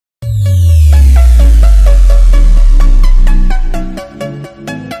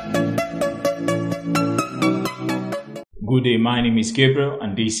Good day, my name is Gabriel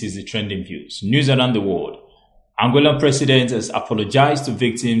and this is the Trending Views. News around the world. Angolan president has apologized to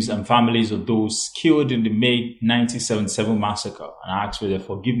victims and families of those killed in the May 1977 massacre and asked for their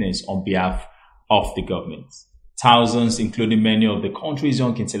forgiveness on behalf of the government. Thousands, including many of the country's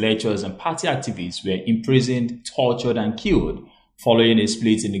young intellectuals and party activists, were imprisoned, tortured and killed following a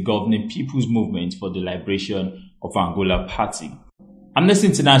split in the governing People's Movement for the Liberation of Angola party. Amnesty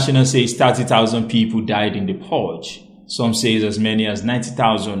International says 30,000 people died in the purge. Some say as many as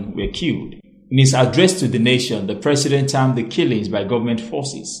 90,000 were killed. In his address to the nation, the president termed the killings by government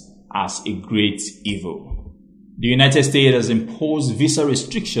forces as a great evil. The United States has imposed visa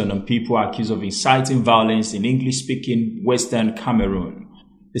restriction on people accused of inciting violence in English-speaking Western Cameroon.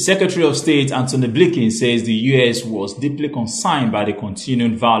 The Secretary of State, Anthony Blinken, says the U.S. was deeply concerned by the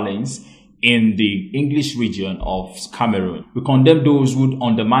continued violence in the English region of Cameroon. We condemn those who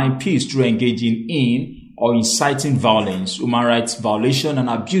undermine peace through engaging in or inciting violence, human rights violation and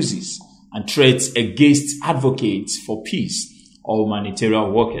abuses, and threats against advocates for peace or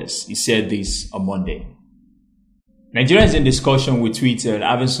humanitarian workers. He said this on Monday. Nigeria is in discussion with Twitter,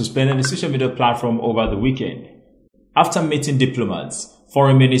 having suspended the social media platform over the weekend. After meeting diplomats,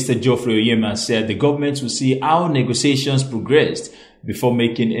 Foreign Minister Geoffrey Oyema said the government will see how negotiations progressed before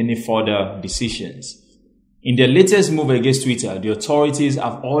making any further decisions. In their latest move against Twitter, the authorities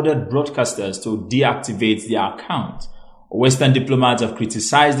have ordered broadcasters to deactivate their account. Western diplomats have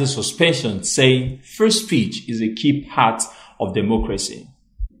criticized the suspension, saying free speech is a key part of democracy.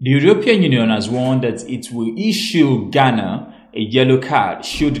 The European Union has warned that it will issue Ghana a yellow card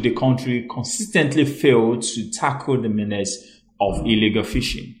should the country consistently fail to tackle the menace of illegal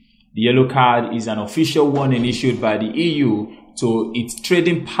fishing. The yellow card is an official warning issued by the EU to its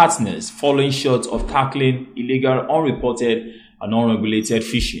trading partners following short of tackling illegal, unreported and unregulated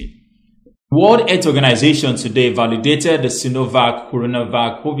fishing. The World Health Organization today validated the Sinovac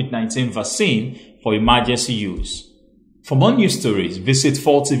coronavirus COVID-19 vaccine for emergency use. For more news stories, visit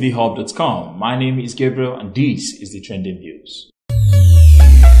 4tvhub.com. My name is Gabriel and this is the Trending Views.